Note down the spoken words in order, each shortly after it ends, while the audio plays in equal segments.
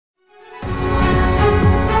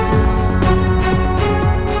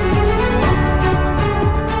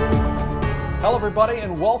everybody,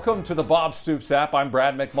 and welcome to the Bob Stoops app. I'm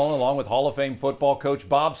Brad McMullen, along with Hall of Fame football coach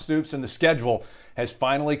Bob Stoops, and the schedule has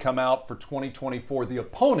finally come out for 2024. The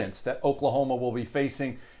opponents that Oklahoma will be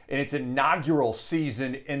facing in its inaugural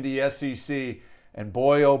season in the SEC. And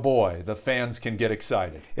boy, oh boy, the fans can get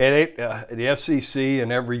excited. The SEC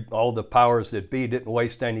and all the powers that be didn't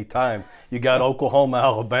waste any time. You got Oklahoma,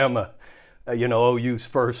 Alabama, OU's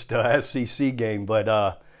first SEC game,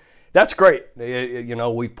 but that's great.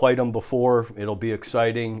 We've played them before. It'll be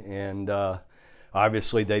exciting, and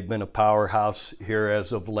obviously they've been a powerhouse here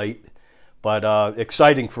as of late, but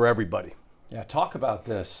exciting for everybody. Yeah, talk about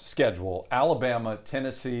this schedule. Alabama,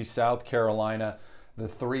 Tennessee, South Carolina, the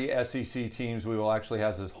three SEC teams we will actually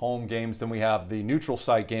have as home games. Then we have the neutral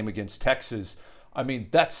site game against Texas. I mean,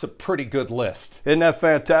 that's a pretty good list. Isn't that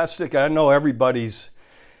fantastic? I know everybody's,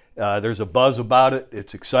 there's a buzz about it.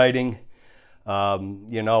 It's exciting. I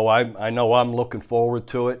know I'm looking forward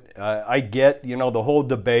to it. I get, the whole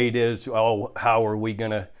debate is, oh, how are we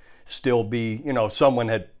going to still be, someone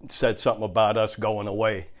had said something about us going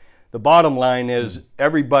away. The bottom line is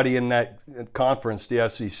everybody in that conference, the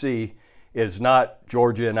SEC, is not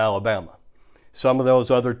Georgia and Alabama. Some of those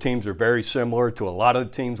other teams are very similar to a lot of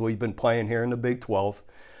the teams we've been playing here in the Big 12.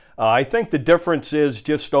 I think the difference is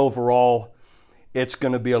just overall, it's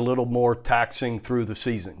going to be a little more taxing through the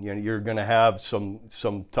season. You're going to have some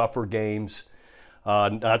tougher games.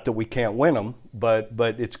 Not that we can't win them, but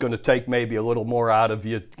it's going to take maybe a little more out of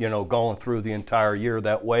you, going through the entire year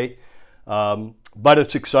that way. But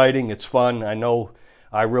it's exciting. It's fun.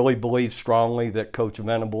 I really believe strongly that Coach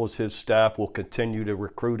Venables, his staff, will continue to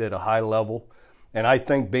recruit at a high level. And I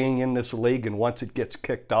think being in this league, and once it gets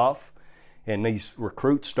kicked off, and these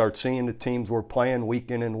recruits start seeing the teams we're playing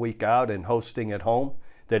week in and week out and hosting at home,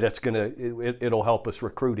 that it'll help us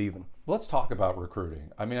recruit even. Let's talk about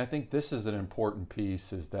recruiting. I mean, I think this is an important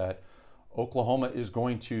piece, is that Oklahoma is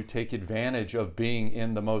going to take advantage of being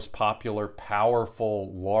in the most popular,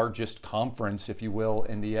 powerful, largest conference, if you will,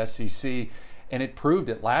 in the SEC. And it proved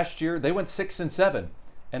it. Last year, they went 6-7.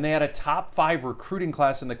 And they had a top 5 recruiting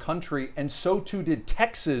class in the country, and so too did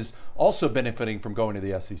Texas, also benefiting from going to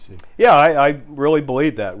the SEC. Yeah, I really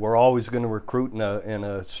believe that. We're always going to recruit in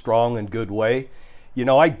a strong and good way.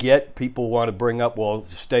 I get people want to bring up, well,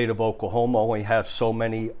 the state of Oklahoma only has so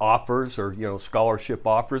many offers or, scholarship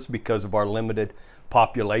offers because of our limited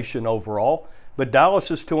population overall. But Dallas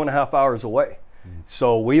is 2.5 hours away.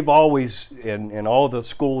 So we've always, in all the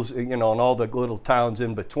schools, and all the little towns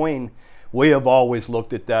in between, we have always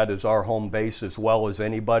looked at that as our home base as well as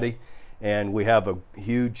anybody, and we have a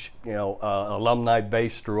huge, alumni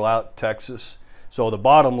base throughout Texas. So the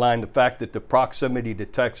bottom line, the fact that the proximity to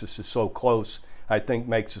Texas is so close, I think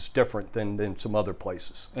makes us different than some other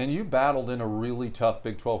places. And you battled in a really tough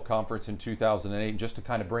Big 12 conference in 2008. Just to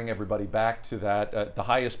kind of bring everybody back to that, at the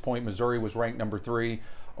highest point, Missouri was ranked number 3.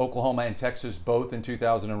 Oklahoma and Texas both in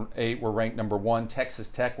 2008 were ranked number 1. Texas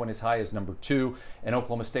Tech went as high as number 2, and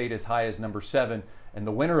Oklahoma State as high as number 7. And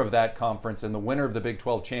the winner of that conference and the winner of the Big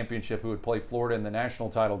 12 championship, who would play Florida in the national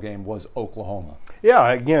title game, was Oklahoma. Yeah,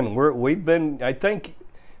 again, we've been, I think,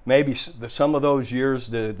 maybe some of those years,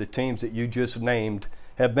 the teams that you just named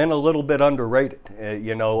have been a little bit underrated,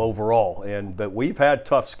 overall. But we've had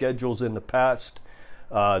tough schedules in the past.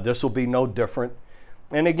 This will be no different.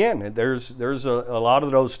 And again, there's a lot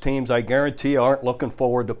of those teams, I guarantee, aren't looking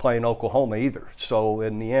forward to playing Oklahoma either. So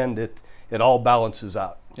in the end, it all balances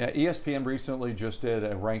out. Yeah, ESPN recently just did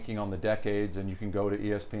a ranking on the decades, and you can go to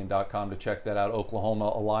ESPN.com to check that out.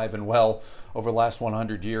 Oklahoma alive and well over the last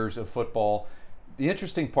 100 years of football. The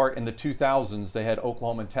interesting part, in the 2000s, they had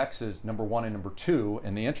Oklahoma and Texas number 1 and number 2.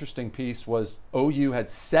 And the interesting piece was OU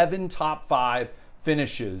had 7 top 5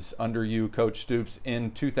 finishes under you, Coach Stoops,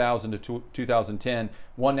 in 2000 to 2010.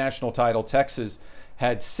 1 national title. Texas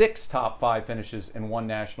had 6 top 5 finishes and 1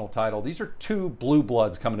 national title. These are 2 blue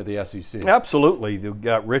bloods coming to the SEC. Absolutely. They've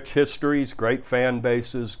got rich histories, great fan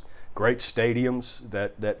bases, great stadiums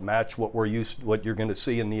that match what you're going to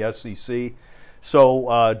see in the SEC.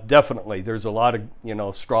 So definitely, there's a lot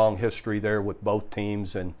of strong history there with both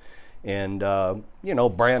teams and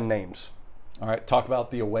brand names. All right, talk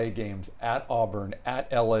about the away games at Auburn,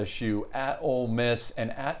 at LSU, at Ole Miss,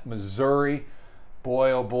 and at Missouri.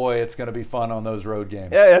 Boy, oh boy, it's going to be fun on those road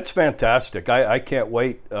games. Yeah, it's fantastic. I can't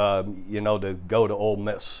wait, to go to Ole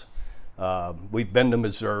Miss. We've been to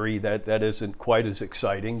Missouri. That isn't quite as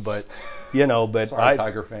exciting, but Sorry,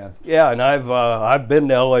 Tiger fans. Yeah, and I've been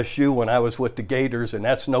to LSU when I was with the Gators, and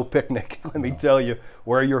that's no picnic. Let me tell you,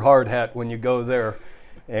 wear your hard hat when you go there.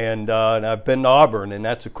 And I've been to Auburn, and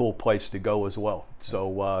that's a cool place to go as well.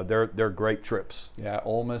 So they're great trips. Yeah,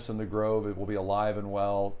 Ole Miss and the Grove, it will be alive and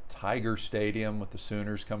well. Tiger Stadium with the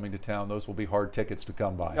Sooners coming to town, those will be hard tickets to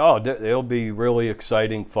come by. Oh, it'll be really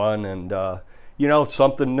exciting, fun, and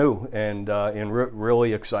something new and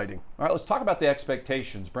really exciting. All right, let's talk about the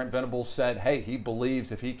expectations. Brent Venables said, hey, he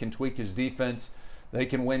believes if he can tweak his defense, they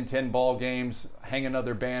can win 10 ball games, hang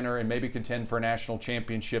another banner, and maybe contend for a national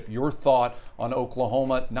championship. Your thought on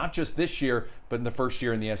Oklahoma, not just this year, but in the first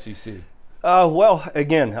year in the SEC? Well,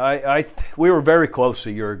 again, we were very close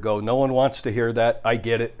a year ago. No one wants to hear that. I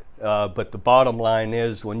get it. But the bottom line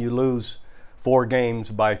is when you lose 4 games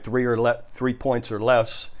by 3 points or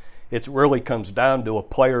less, it really comes down to a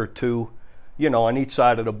player or two, on each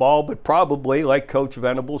side of the ball. But probably, like Coach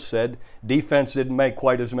Venables said, defense didn't make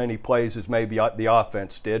quite as many plays as maybe the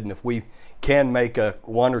offense did. And if we can make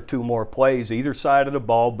 1 or 2 more plays either side of the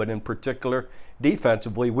ball, but in particular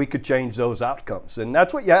defensively, we could change those outcomes. And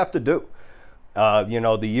that's what you have to do.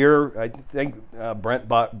 The year, I think Brent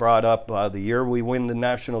brought up the year we win the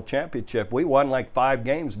national championship, we won like 5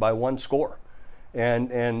 games by 1 score.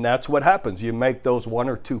 And that's what happens. You make those 1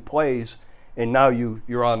 or 2 plays, and now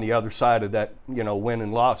you're on the other side of that, win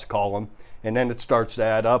and loss column. And then it starts to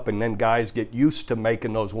add up, and then guys get used to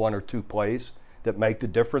making those 1 or 2 plays that make the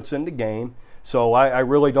difference in the game. So I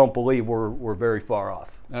really don't believe we're very far off.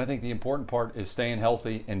 And I think the important part is staying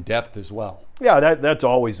healthy and depth as well. Yeah, that's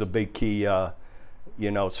always a big key.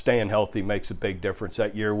 Staying healthy makes a big difference.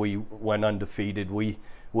 That year we went undefeated. We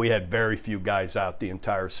had very few guys out the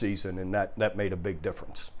entire season, and that made a big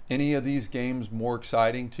difference. Any of these games more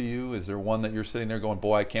exciting to you? Is there one that you're sitting there going,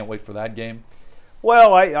 boy, I can't wait for that game?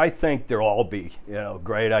 Well, I think they'll all be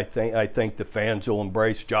great. I think the fans will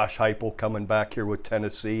embrace Josh Heupel coming back here with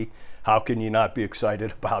Tennessee. How can you not be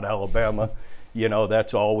excited about Alabama?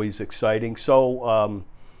 That's always exciting. So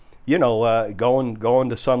going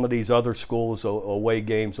to some of these other schools, away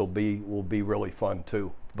games will be really fun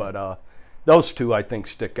too. But those 2 I think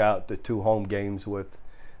stick out. The 2 home games with,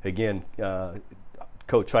 again,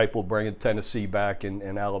 Coach Heupel bringing Tennessee back,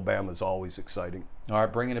 and Alabama is always exciting. All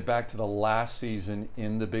right, bringing it back to the last season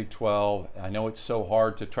in the Big 12. I know it's so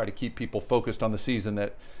hard to try to keep people focused on the season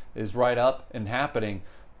that is right up and happening,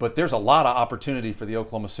 but there's a lot of opportunity for the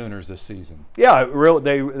Oklahoma Sooners this season. Yeah,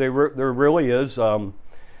 there really is.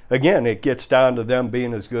 Again, it gets down to them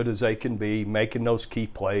being as good as they can be, making those key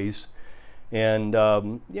plays, and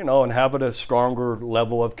and having a stronger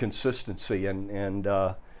level of consistency.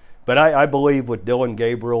 But I believe with Dylan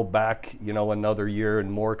Gabriel back, another year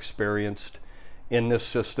and more experienced in this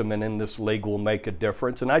system and in this league will make a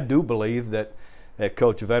difference. And I do believe that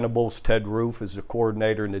Coach Venables, Ted Roof is the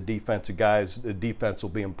coordinator, and the defensive guys, the defense will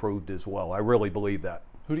be improved as well. I really believe that.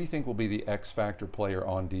 Who do you think will be the X factor player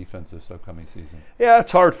on defense this upcoming season? Yeah,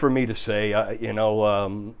 it's hard for me to say.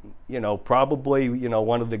 Probably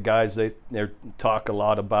one of the guys they talk a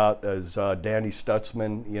lot about is Danny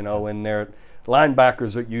Stutzman. And their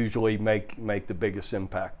linebackers that usually make the biggest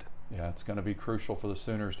impact. Yeah, it's going to be crucial for the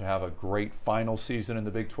Sooners to have a great final season in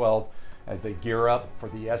the Big 12 as they gear up for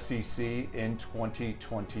the SEC in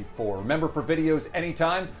 2024. Remember, for videos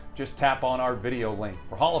anytime, just tap on our video link.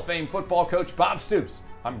 For Hall of Fame football coach Bob Stoops,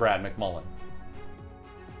 I'm Brad McMullen.